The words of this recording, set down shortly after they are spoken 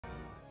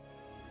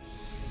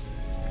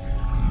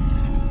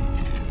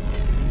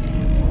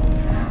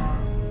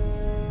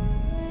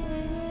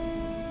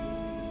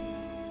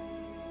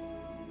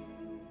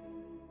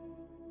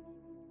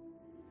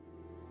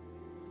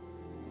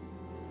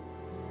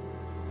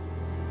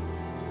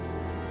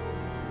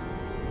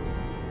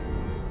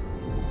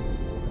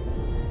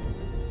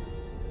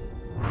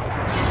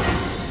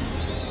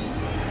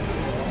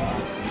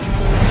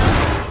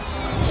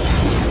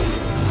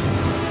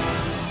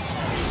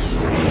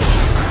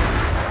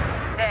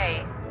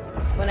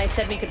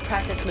said we could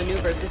practice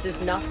maneuvers. This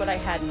is not what I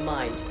had in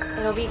mind.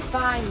 It'll be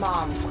fine,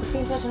 Mom. Quit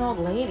being such an old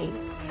lady.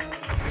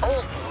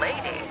 Old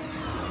lady?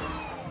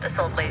 This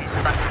old lady's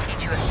about to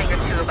teach you a thing or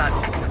two about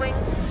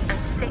X-Wings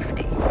and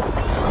safety.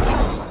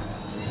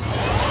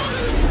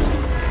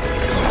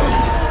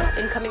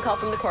 Incoming call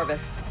from the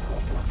Corvus.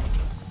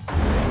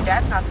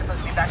 Dad's not supposed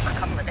to be back for a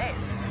couple of days.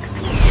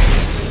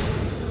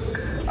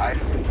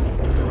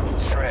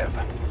 It's Trev.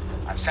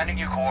 I'm sending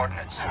you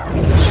coordinates.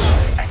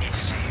 I need to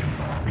see you.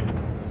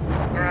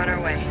 We're on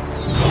our way.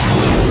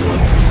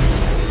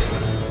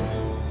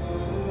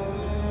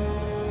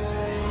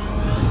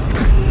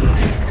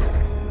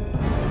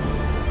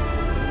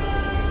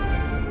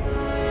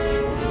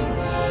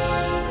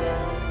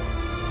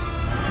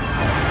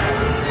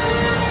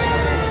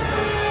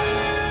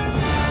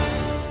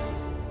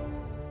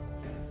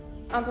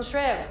 Uncle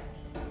Shriv,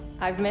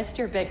 I've missed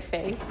your big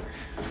face.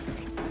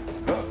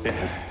 Oh,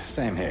 yeah,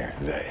 same here,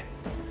 Zay.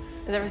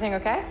 Is everything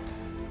okay?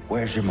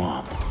 Where's your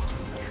mom?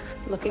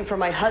 Looking for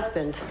my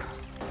husband.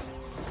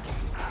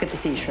 It's good to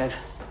see you, Shriv.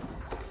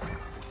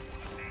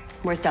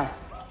 Where's Del?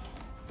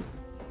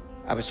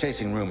 I was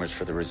chasing rumors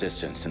for the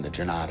resistance in the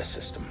Janata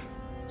system.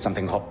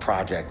 Something called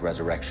Project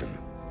Resurrection.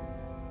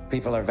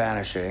 People are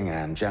vanishing,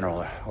 and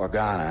General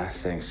Organa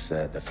thinks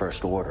that the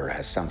First Order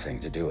has something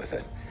to do with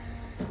it.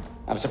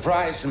 I'm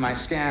surprised my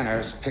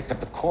scanners picked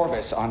up the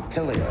Corvus on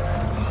Pilio.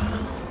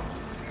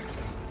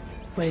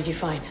 What did you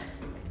find?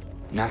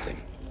 Nothing.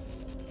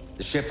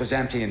 The ship was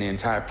empty and the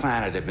entire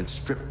planet had been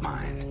strip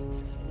mined.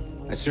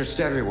 I searched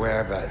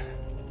everywhere, but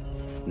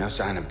no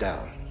sign of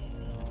Del.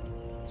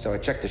 So I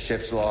checked the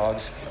ship's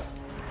logs,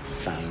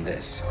 found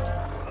this.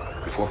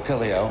 Before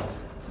Pilio,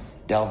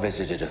 Del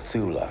visited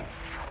Athula,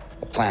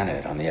 a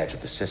planet on the edge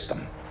of the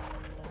system.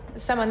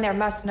 Someone there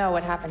must know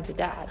what happened to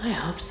Dad. I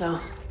hope so.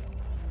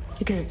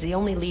 Because it's the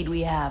only lead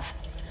we have.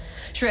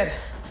 Shriv,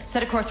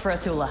 set a course for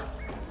Athula.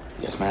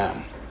 Yes,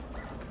 ma'am.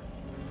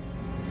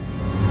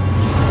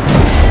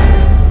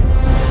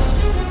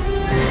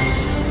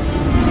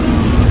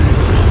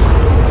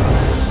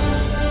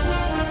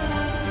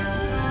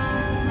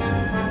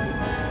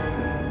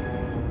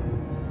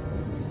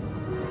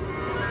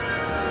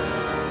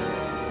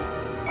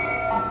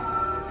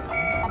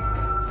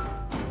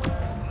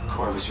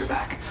 Corvus, you're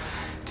back.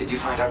 Did you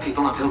find our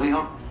people on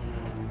Pilio?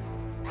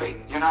 Wait,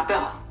 you're not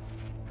Del.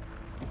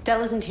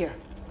 Del isn't here.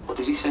 Well,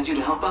 did he send you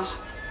to help us?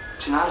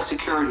 Janata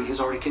Security has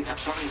already kidnapped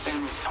so many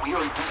families, and we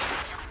are in custody.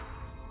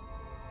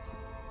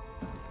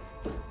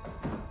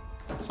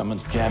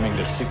 Someone's jamming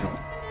the signal.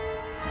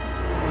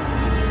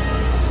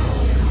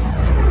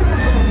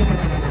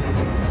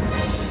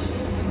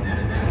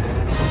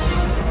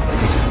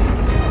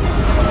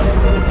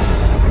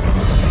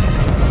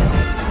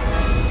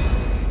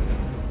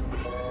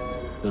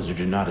 Those are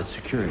Janata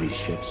security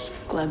ships.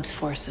 Gleb's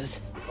forces.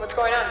 What's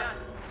going on?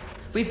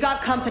 We've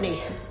got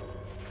company.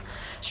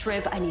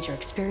 Shriv, I need your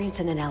experience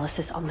and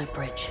analysis on the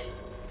bridge.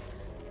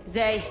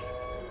 Zay.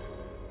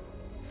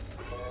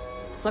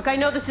 Look, I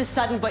know this is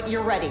sudden, but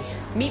you're ready.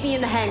 Meet me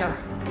in the hangar.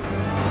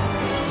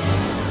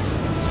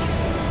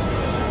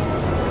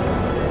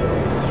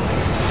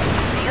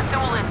 The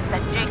Athulans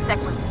said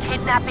JSEC was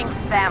kidnapping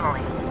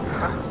families.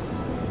 Huh.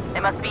 They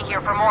must be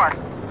here for more.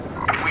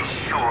 We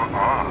sure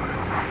are.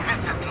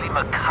 This is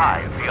Lima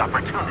Kai of the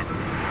Opportunity,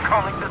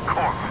 calling the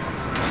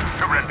Corvus.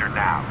 Surrender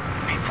now,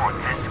 before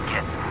this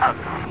gets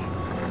ugly.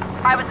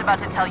 I was about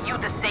to tell you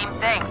the same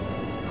thing.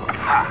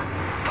 Ha!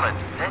 Clem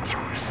said you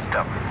were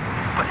stubborn,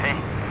 but hey,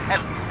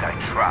 at least I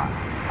tried.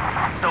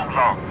 So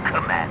long,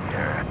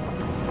 Commander.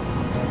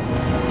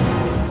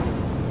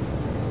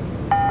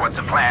 What's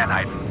the plan,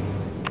 Iden?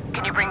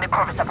 Can you bring the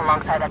Corvus up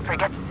alongside that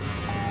frigate?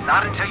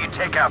 Not until you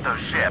take out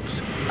those ships.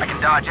 I can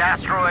dodge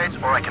asteroids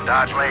or I can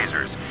dodge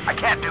lasers. I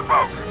can't do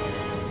both.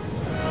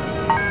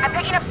 I'm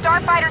picking up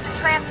starfighters and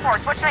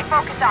transports. What should I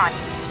focus on?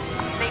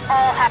 They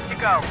all have to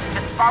go.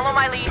 Just follow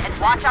my lead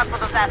and watch out for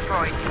those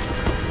asteroids.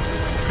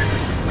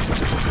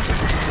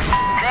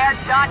 They're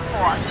done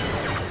for.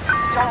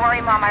 Don't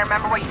worry, Mom. I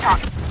remember what you taught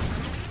me.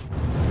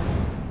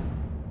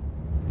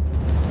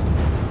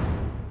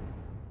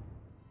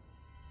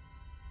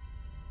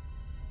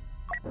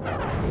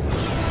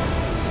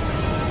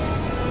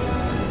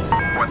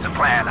 What's the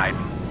plan,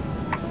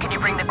 Iden? Can you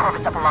bring the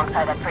Corvus up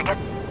alongside that frigate?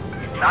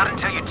 Not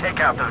until you take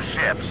out those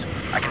ships.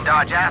 I can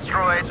dodge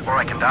asteroids or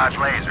I can dodge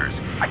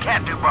lasers. I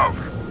can't do both.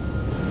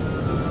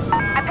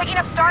 I'm picking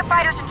up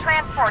starfighters and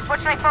transports. What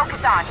should I focus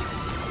on?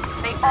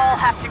 They all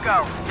have to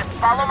go. Just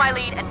follow my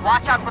lead and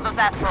watch out for those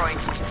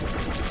asteroids.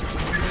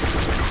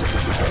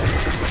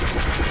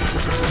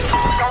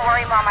 Don't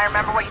worry, Mom. I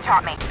remember what you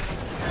taught me.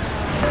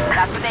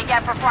 That's what they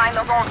get for flying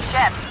those old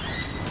ships.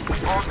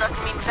 Old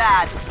doesn't mean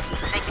bad.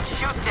 If they can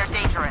shoot, they're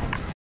dangerous.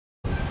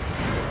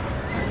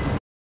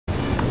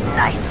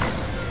 Nice.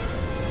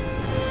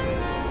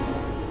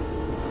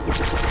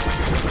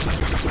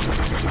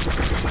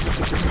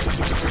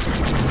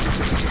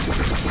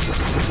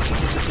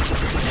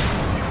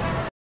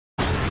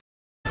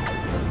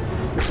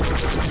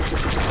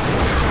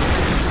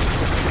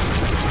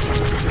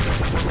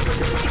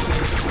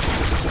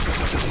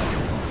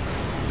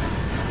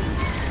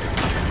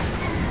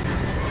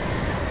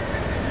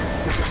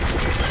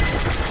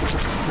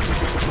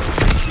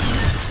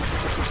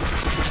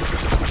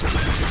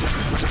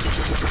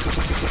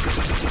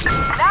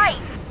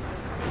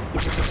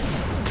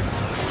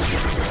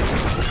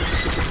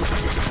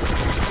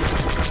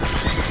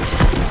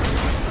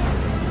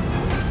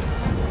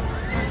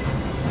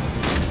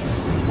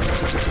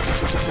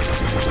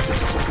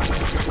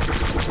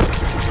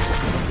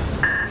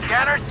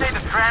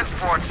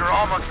 transports are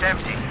almost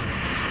empty.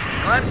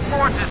 Glenn's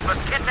forces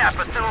must kidnap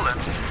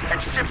Bethulans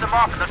and ship them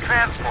off in the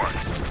transports.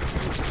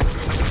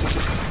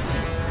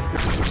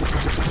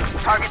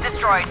 Target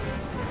destroyed.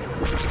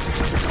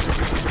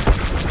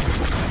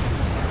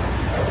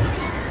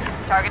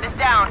 Target is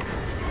down.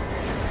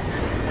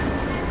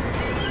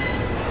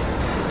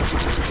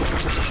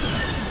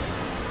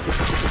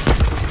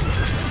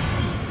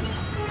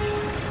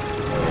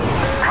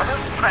 Are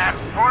those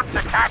transports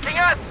attacking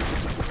us?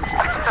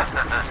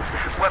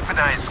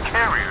 Weaponized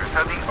carriers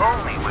are the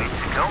only way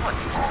to go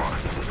anymore.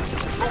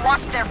 We'll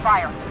watch their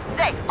fire.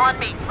 Zay, on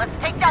me. Let's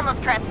take down those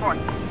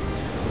transports.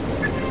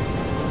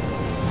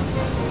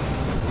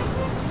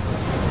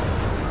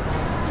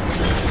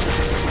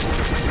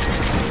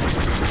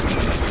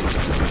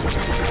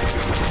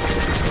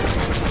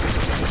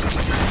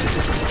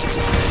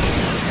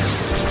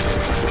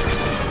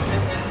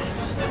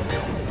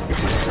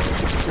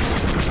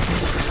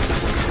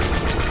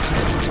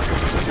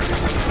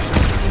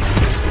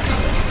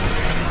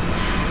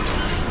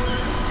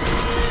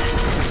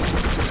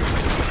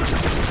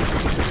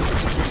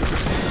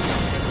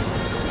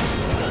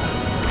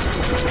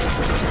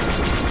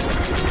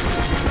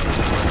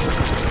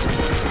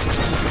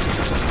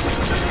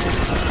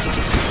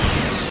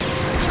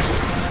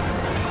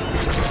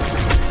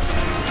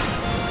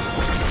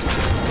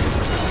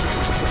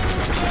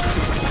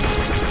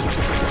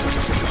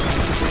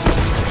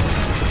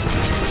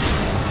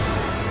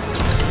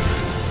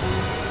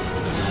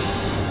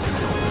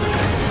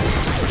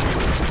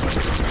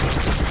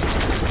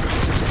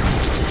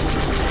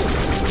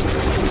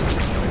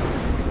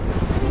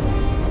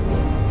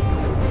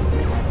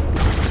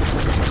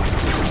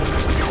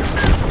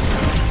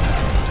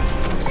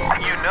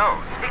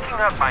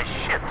 Out my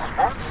ships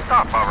won't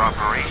stop our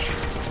operation.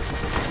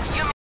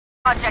 You mean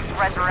Project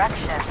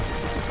Resurrection?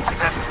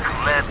 That's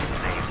Glenn's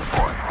name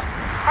for it.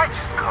 I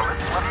just call it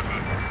what it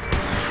is.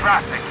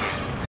 Trafficking.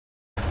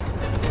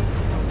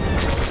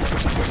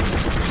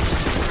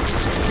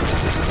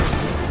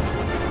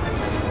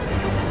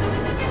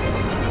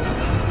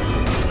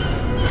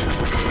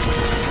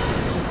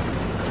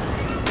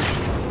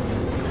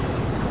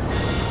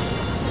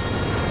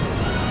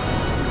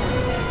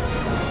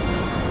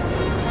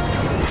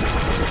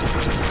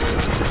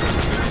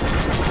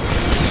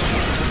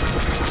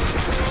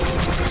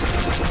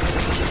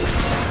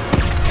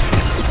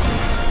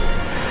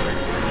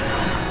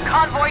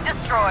 Convoy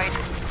destroyed.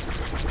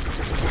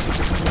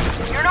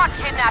 You're not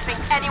kidnapping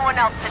anyone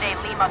else today,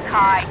 Lima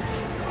Kai.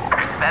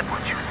 Is that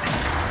what you think?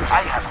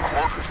 I have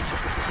quarters to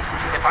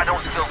meet. If I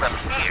don't fill them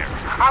here,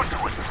 I'll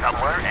do it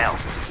somewhere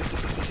else.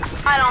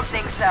 I don't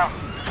think so.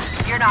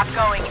 You're not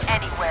going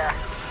anywhere.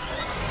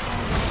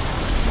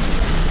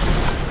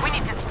 We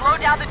need to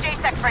slow down the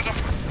JSEC frigate.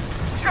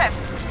 Shriv,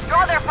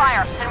 draw their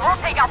fire, and we'll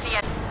take out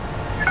the enemy.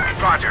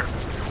 Roger.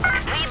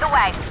 Lead the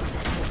way.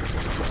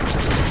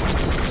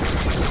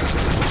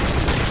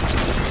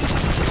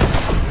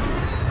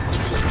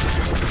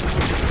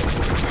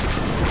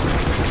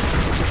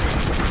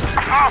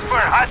 Oh, for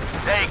Hut's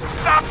sake,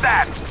 stop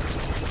that!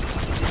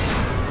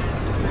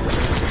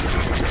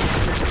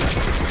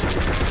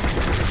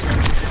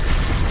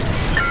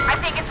 I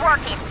think it's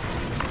working.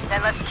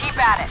 Then let's keep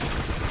at it.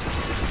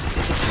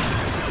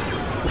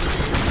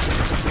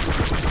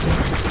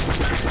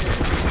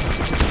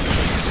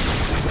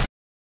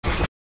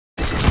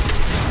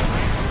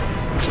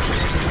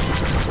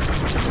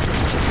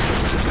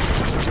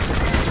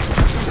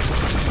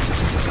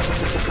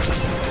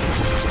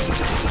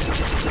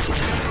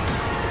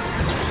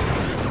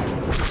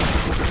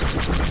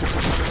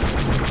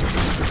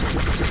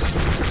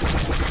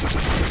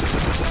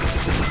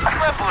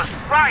 Rebel's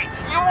right!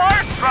 You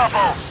are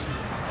trouble!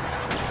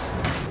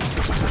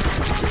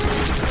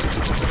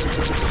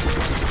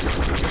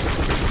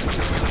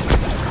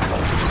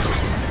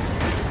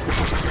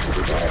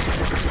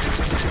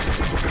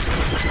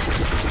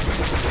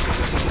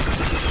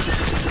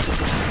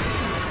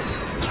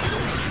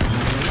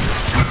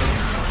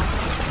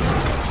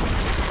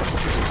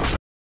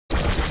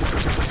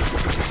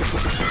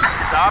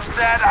 Stop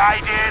that, I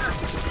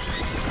did!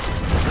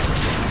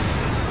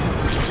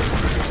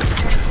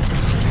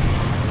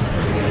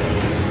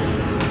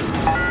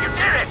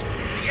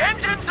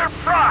 Are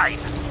fried!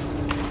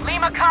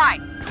 Lima Kai,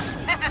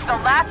 this is the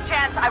last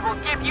chance I will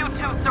give you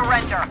to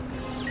surrender.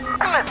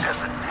 Glenn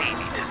doesn't pay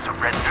me to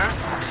surrender.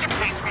 She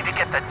pays me to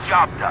get the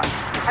job done.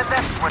 And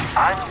that's what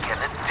I'm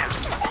gonna do.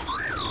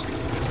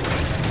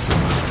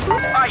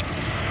 Right.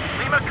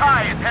 Lima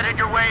Kai is headed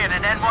your way in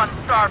an N1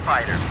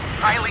 starfighter.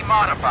 Highly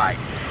modified.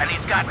 And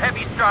he's got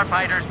heavy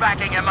starfighters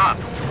backing him up.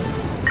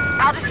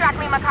 I'll distract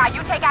Lima Kai.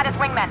 You take out his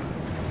wingmen.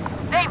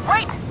 Say,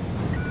 wait!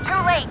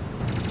 Too late.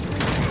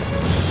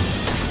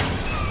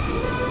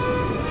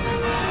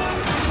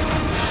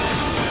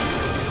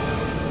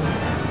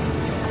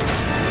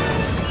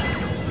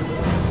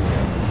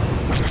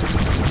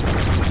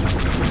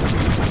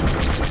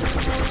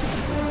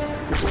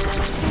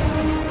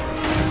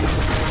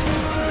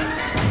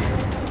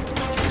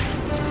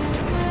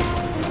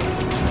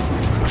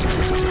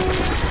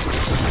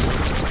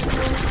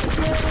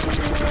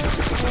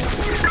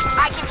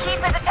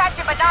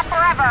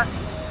 cover.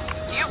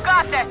 You've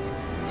got this.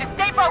 Just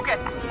stay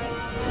focused.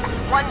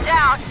 One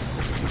down.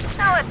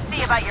 Now let's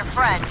see about your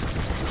friend.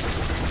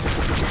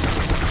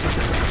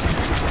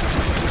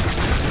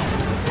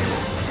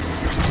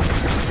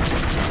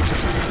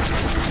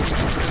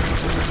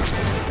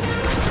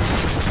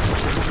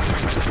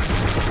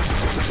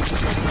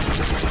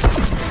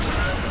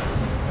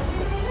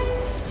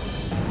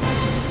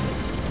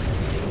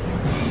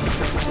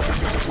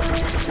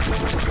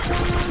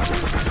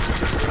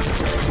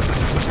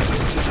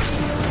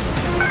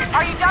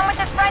 Are you done with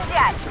his friend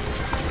yet?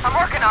 I'm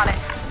working on it.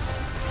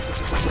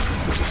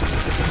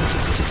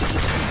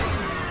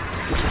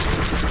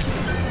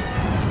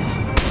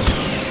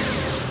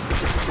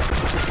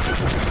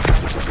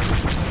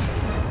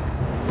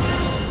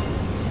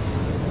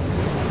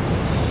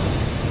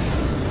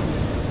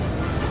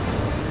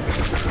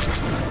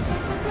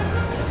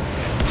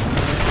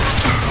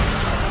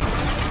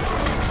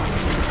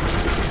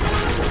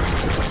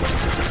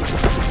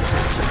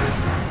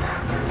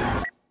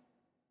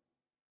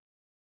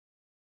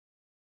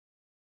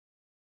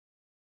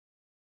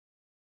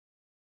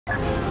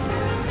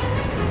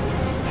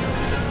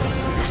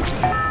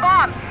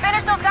 Bob,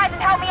 finish those guys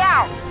and help me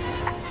out.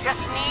 Just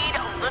need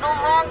a little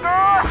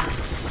longer.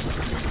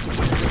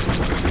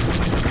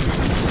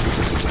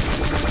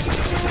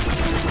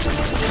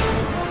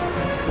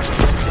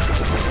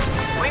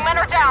 Wingmen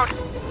are down.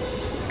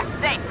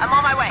 Zay, I'm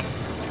on my way.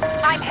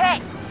 I'm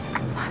hit.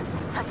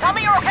 Tell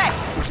me you're okay.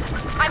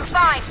 I'm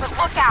fine, but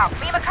look out.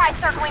 Lee Mackay's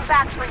circling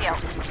back for you.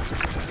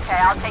 Okay,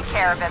 I'll take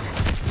care of him.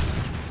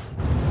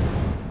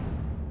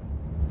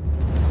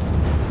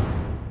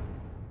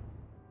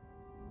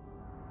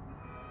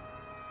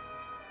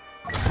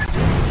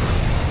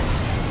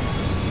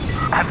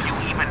 Have you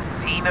even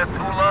seen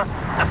Athula?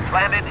 The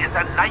planet is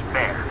a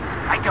nightmare.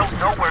 I don't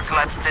know where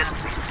Gleb sends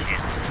these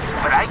kids,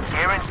 but I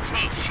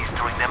guarantee she's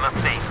doing them a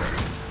favor.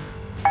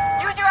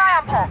 Use your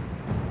ion pulse.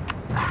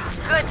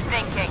 Good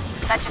thinking.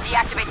 That should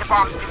deactivate the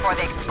bombs before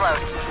they explode.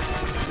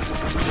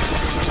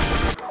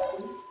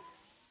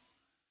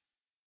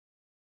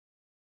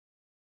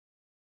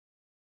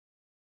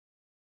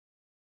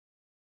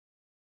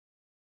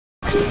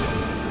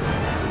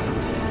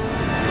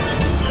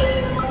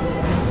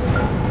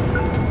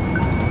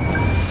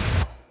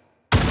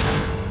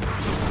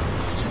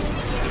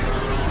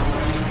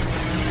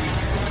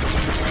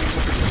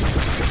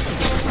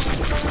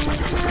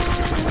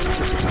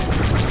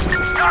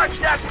 Dodge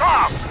that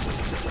bomb!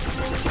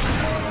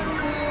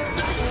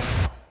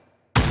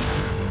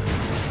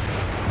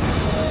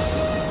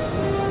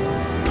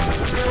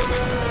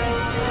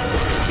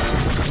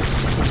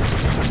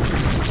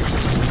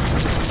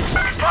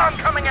 Bomb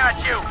coming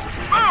at you!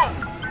 Move!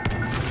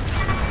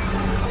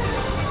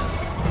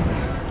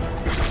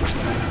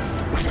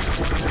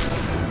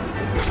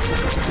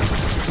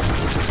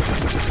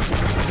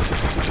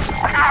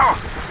 Ow!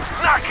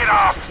 Knock it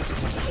off!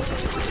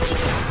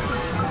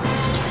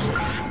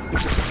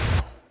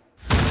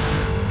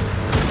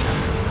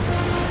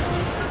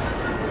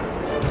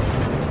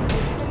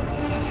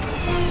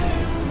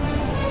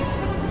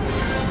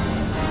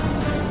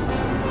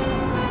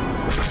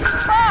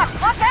 Bob,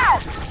 look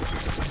out!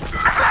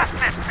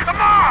 Blast it! Come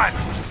on!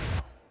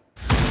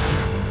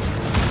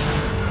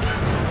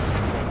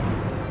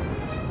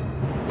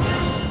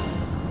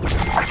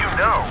 You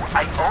know,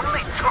 I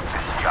only took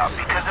this job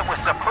because it was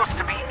supposed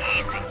to be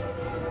easy.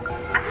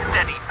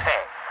 Steady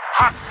pay,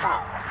 hot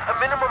food, a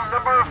minimum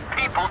number of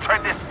people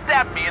trying to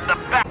stab me in the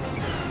back.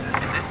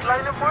 In this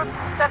line of work,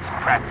 that's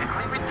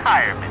practically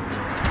retirement.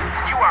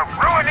 You are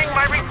ruining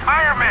my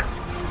retirement!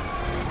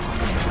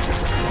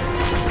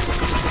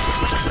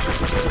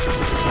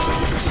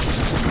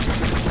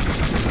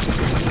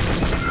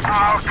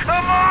 Oh,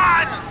 come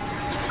on!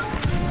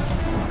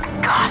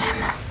 Got him.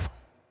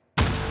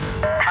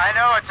 I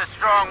know it's a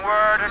strong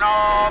word and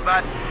all,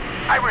 but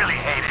I really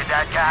hated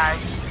that guy.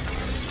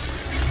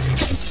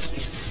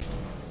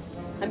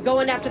 I'm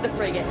going after the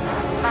frigate.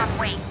 Mom,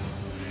 wait.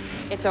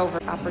 It's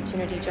over.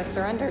 Opportunity just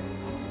surrendered.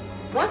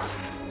 What?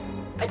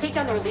 I take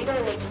down their leader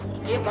and they just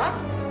give up?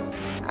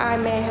 I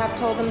may have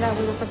told them that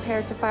we were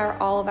prepared to fire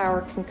all of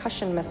our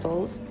concussion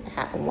missiles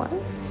at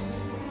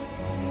once.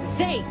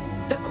 Zay,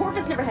 the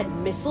Corvus never had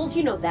missiles,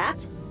 you know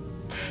that?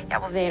 Yeah,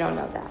 well, they don't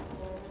know that.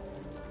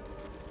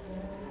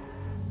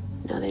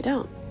 No, they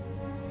don't.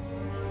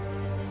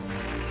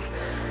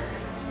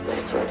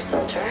 Nice work,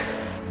 soldier.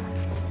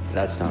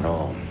 That's not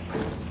all.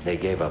 They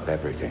gave up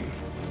everything.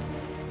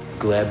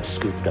 Gleb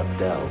scooped up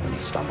Dell when he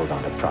stumbled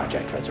onto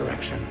Project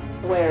Resurrection.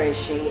 Where is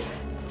she?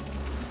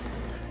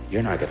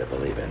 You're not gonna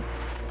believe it.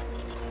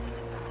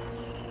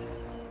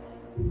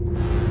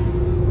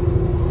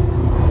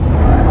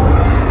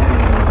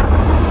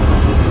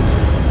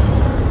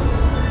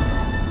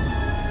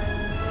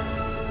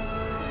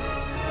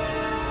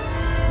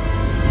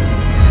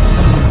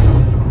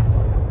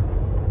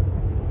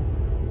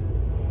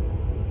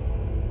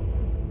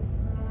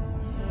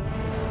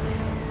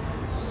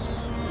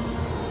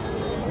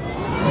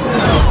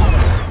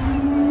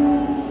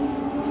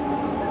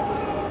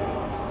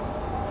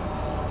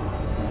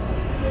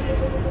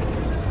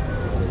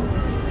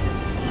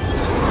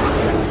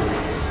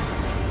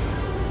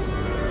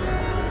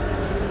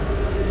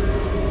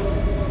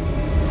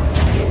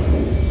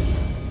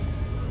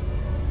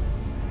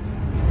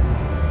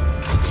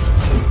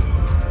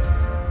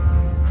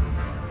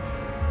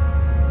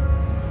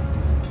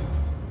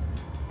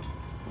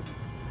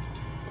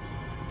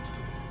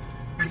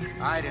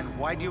 Aiden,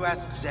 why'd you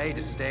ask Zay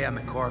to stay on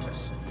the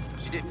Corvus?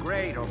 She did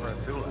great over at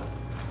Thula.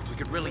 We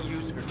could really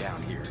use her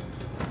down here.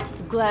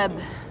 Gleb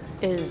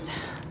is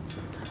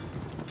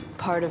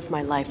part of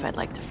my life I'd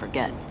like to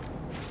forget.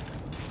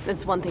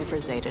 It's one thing for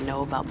Zay to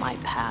know about my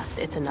past.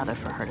 It's another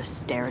for her to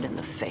stare it in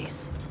the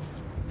face.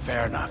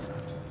 Fair enough.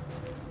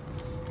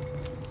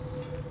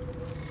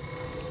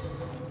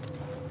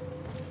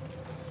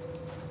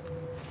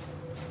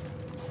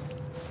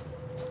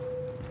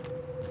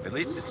 At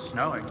least it's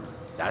snowing.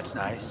 That's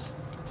nice.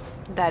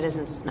 That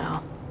isn't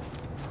snow.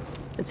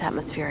 It's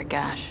atmospheric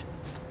ash.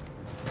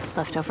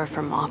 Left over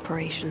from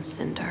Operation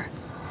Cinder.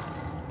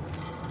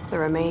 The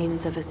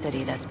remains of a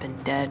city that's been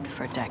dead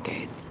for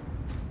decades.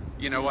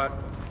 You know what?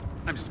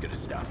 I'm just gonna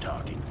stop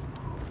talking.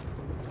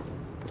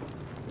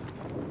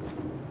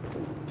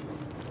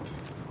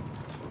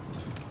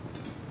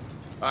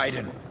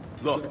 Aiden,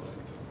 look.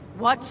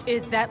 What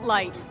is that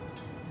light?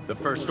 The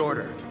First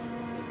Order.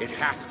 It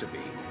has to be.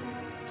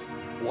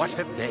 What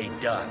have they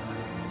done?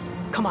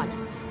 Come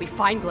on. We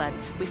find Gleb,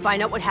 we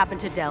find out what happened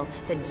to Del,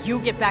 then you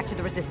get back to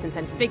the Resistance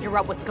and figure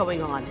out what's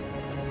going on.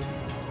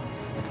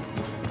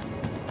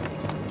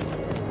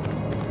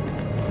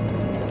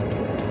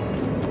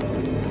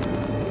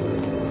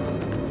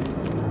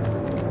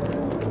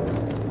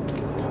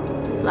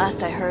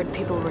 Last I heard,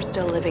 people were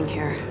still living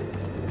here.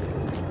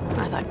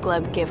 I thought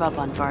Gleb gave up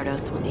on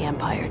Vardos when the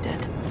Empire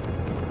did.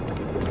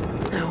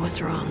 I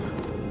was wrong.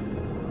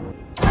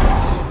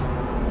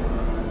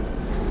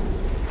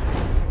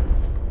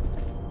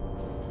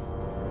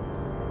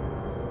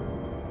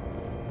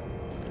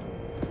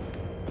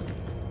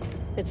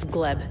 It's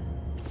Gleb.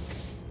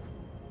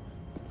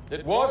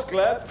 It was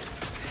Gleb.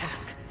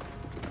 Ask.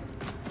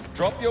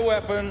 Drop your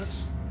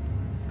weapons.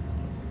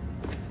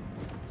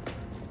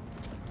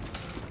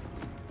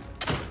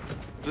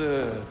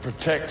 The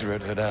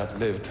Protectorate had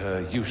outlived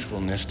her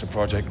usefulness to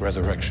Project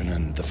Resurrection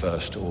and the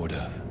First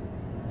Order.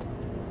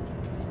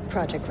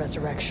 Project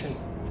Resurrection.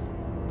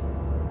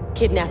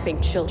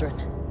 Kidnapping children.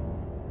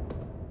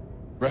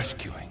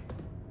 Rescuing.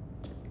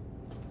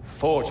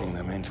 Forging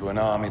them into an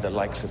army the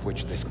likes of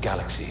which this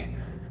galaxy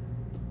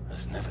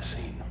has never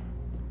seen.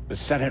 The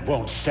Senate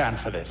won't stand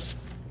for this.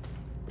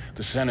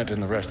 The Senate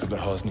and the rest of the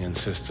Hosnian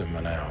system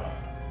are now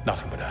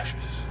nothing but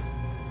ashes.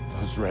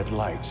 Those red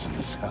lights in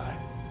the sky.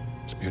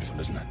 It's beautiful,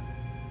 isn't it?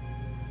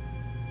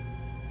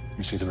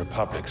 You see, the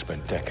Republic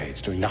spent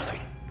decades doing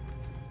nothing.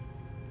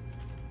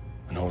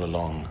 And all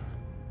along,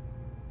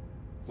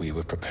 we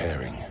were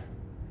preparing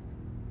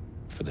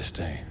for this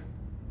day.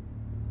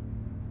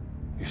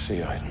 You see,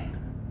 Aiden,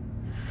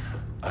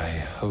 I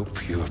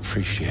hope you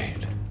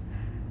appreciate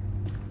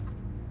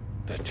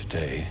that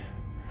today,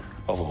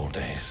 of all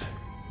days,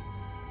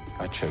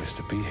 I chose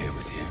to be here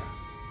with you.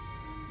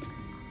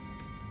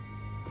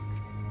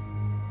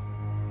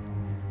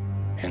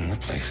 In the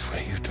place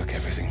where you took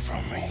everything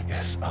from me.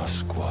 Yes, our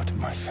squad,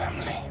 my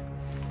family.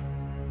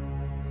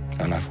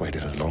 And I've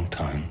waited a long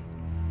time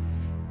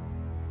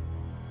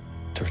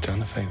to return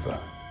the favor.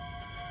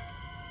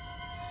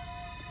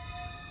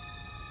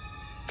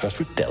 First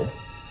with Del.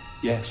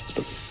 Yes.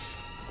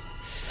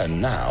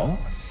 And now,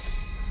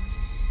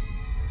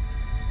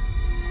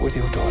 with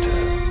your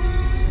daughter.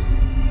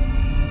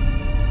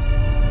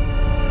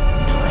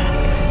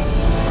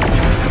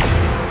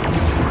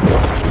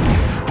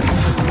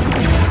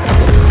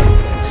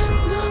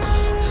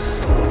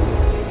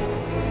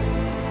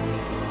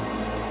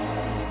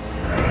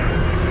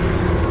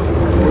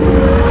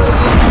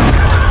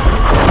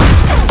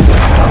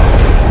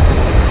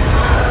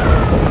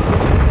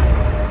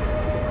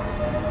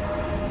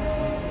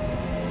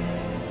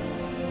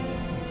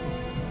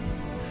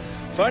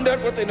 Find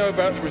out what they know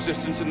about the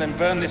Resistance and then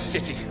burn this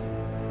city.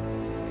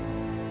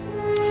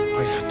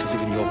 I had to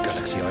live in your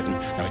galaxy,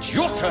 Aiden. Now it's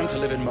your turn to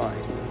live in mine.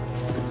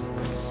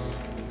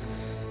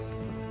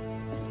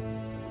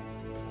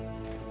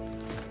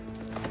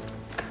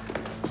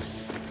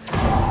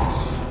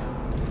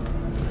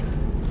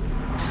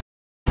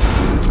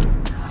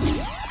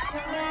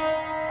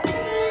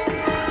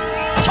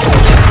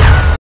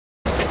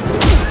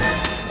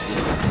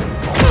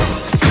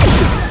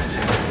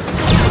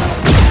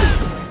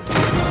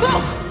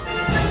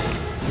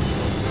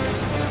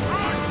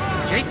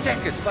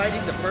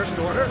 Fighting the First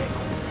Order?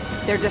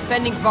 They're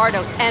defending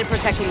Vardos and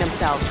protecting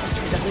themselves.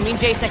 It doesn't mean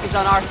JSEC is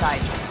on our side.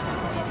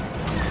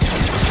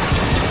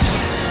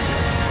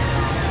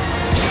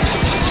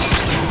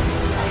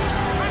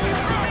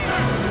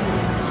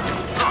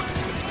 Look,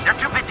 they're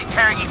too busy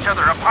tearing each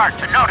other apart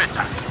to notice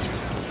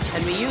us.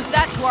 And we use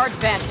that to our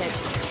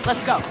advantage.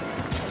 Let's go.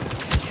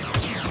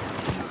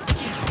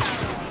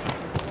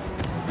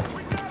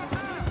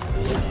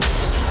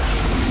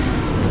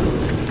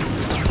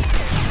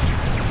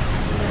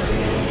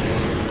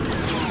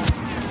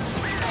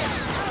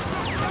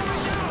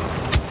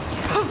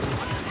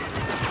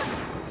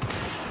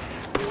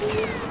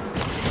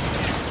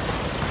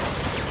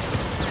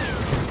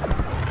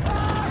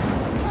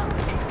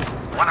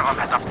 One of them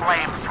has a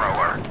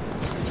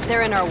flamethrower.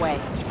 They're in our way.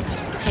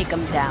 Take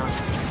them down.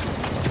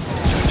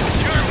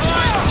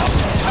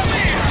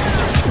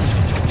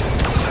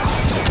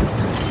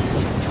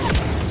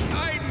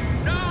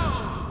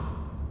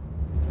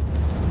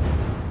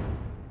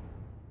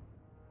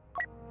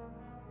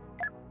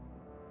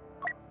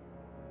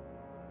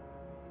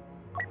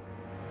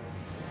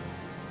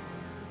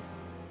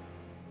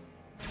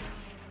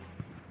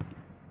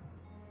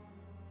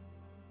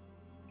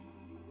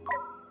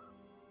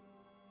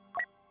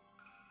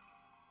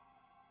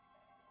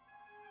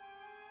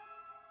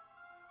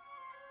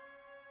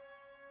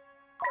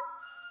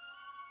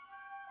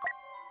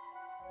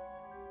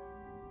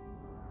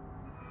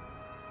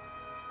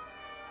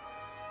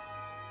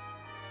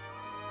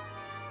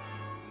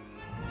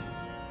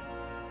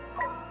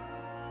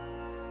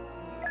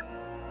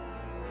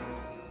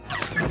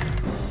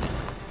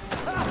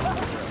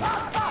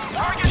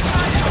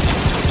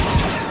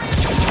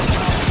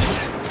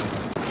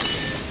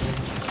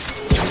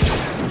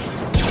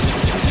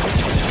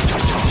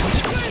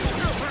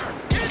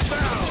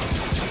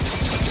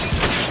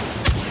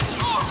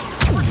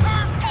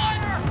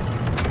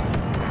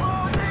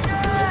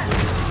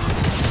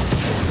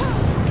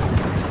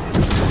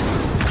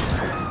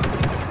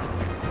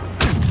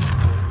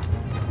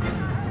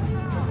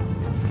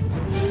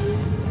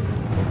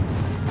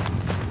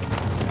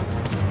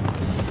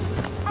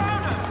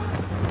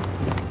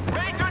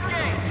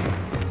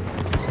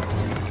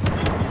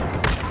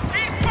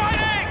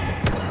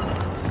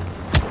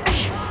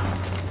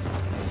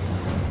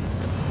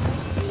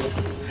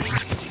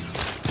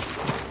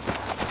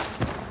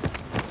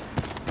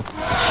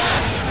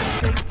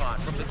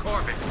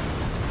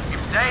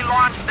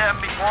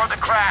 before the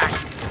crash.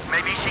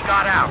 Maybe she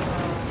got out.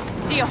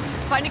 Deal.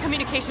 Find a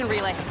communication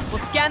relay. We'll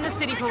scan the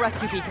city for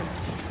rescue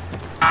beacons.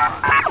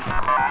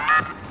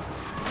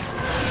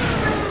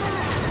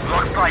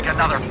 Looks like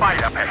another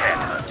fight up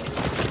ahead.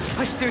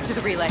 Push through to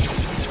the relay.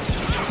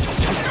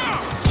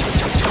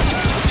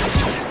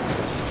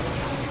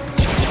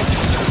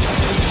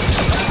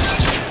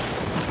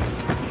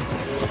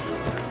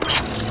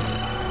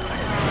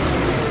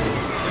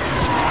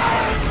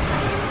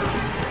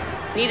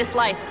 Need a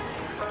slice.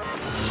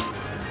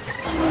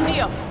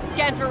 Deal.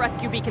 Scan for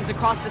rescue beacons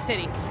across the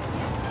city.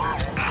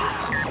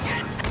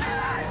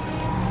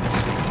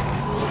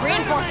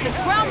 Reinforcements,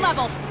 ground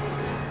level!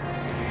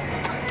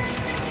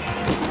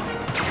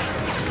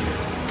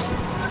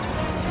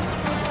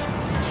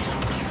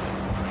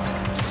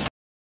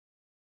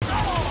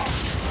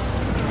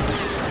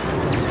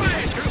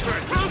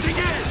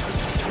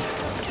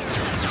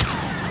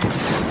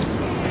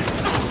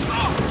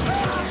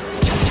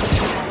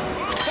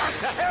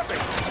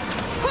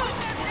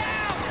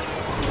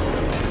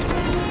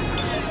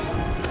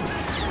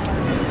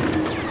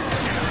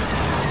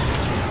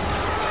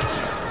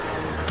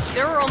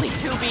 There are only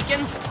 2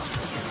 beacons.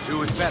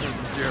 2 is better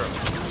than 0.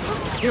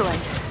 You're right.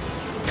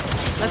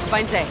 Let's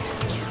find Zay.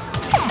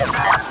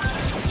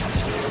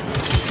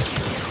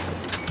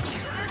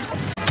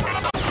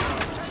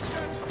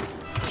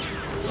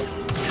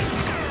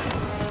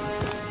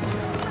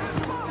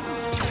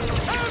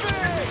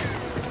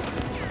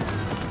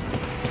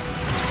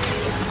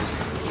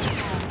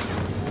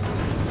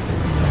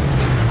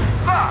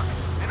 Fuck!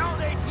 An old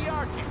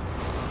ATR team.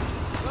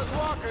 Those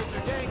walkers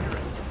are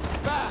dangerous.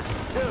 Fast,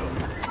 too.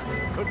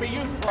 Could be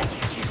useful.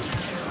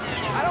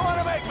 I don't want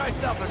to make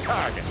myself a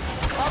target.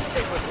 I'll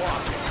stick with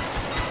walking.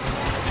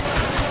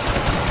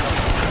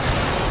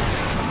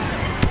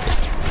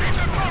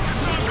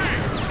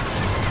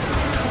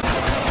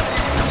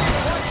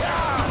 Watch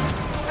out!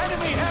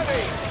 Enemy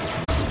heavy!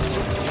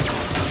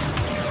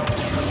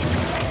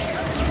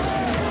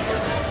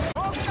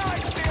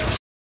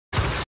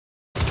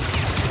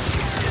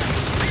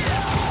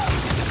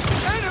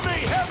 Enemy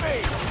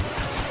heavy!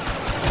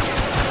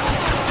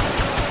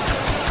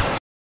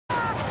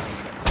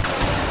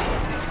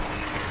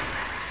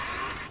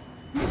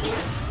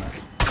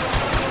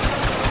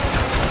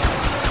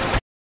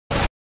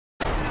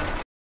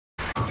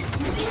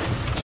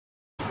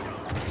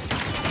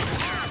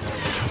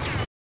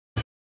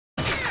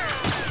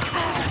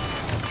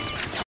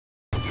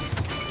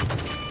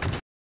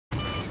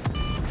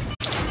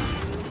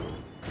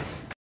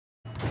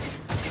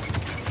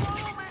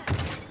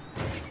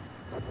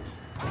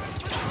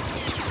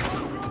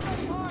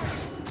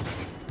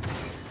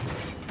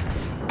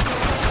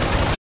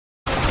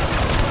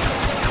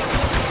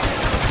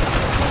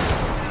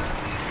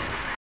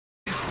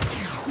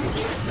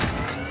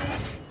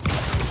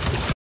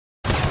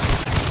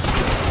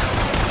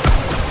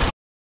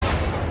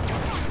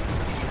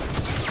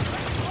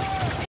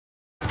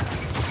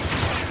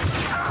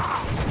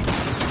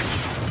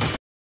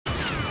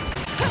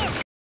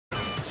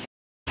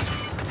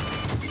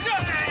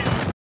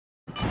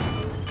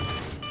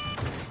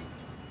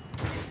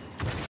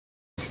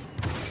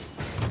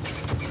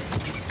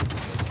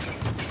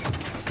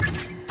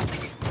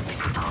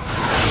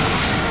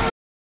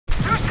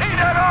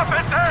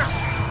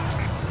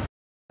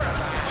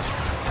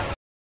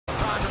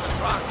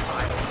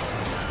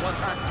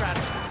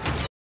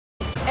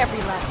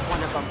 Every last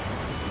one of them.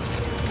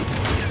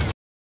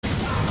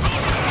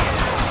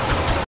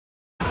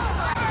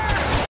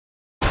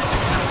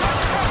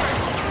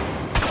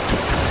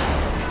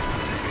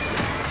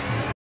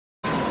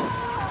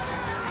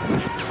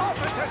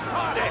 Officer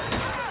spotted!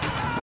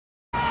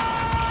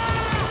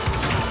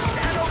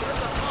 Can't open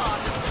the pod.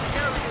 The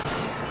area.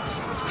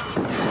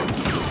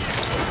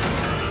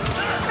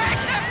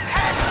 Make them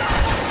pay!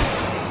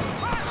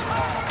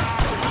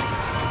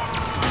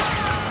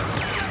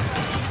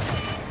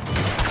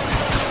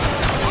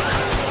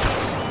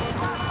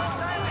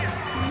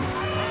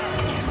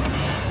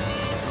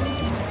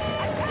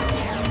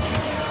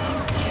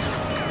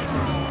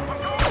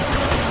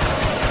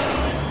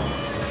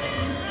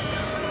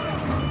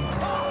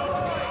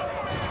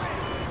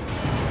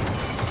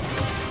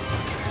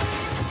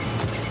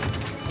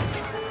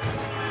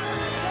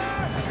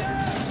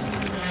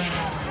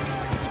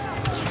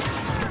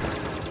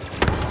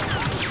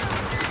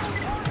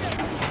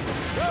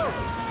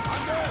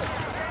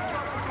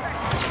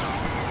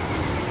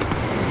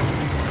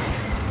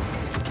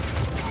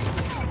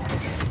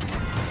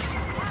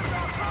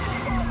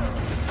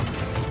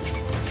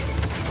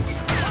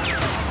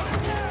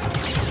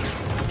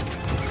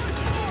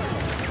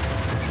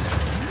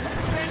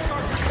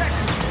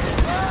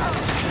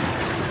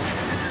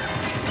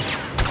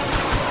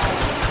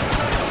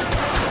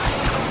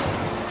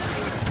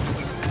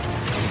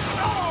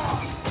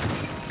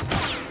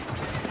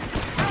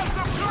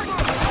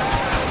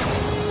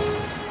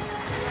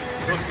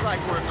 Looks like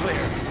we're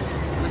clear.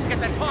 Let's get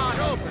that pod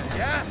open,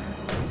 yeah?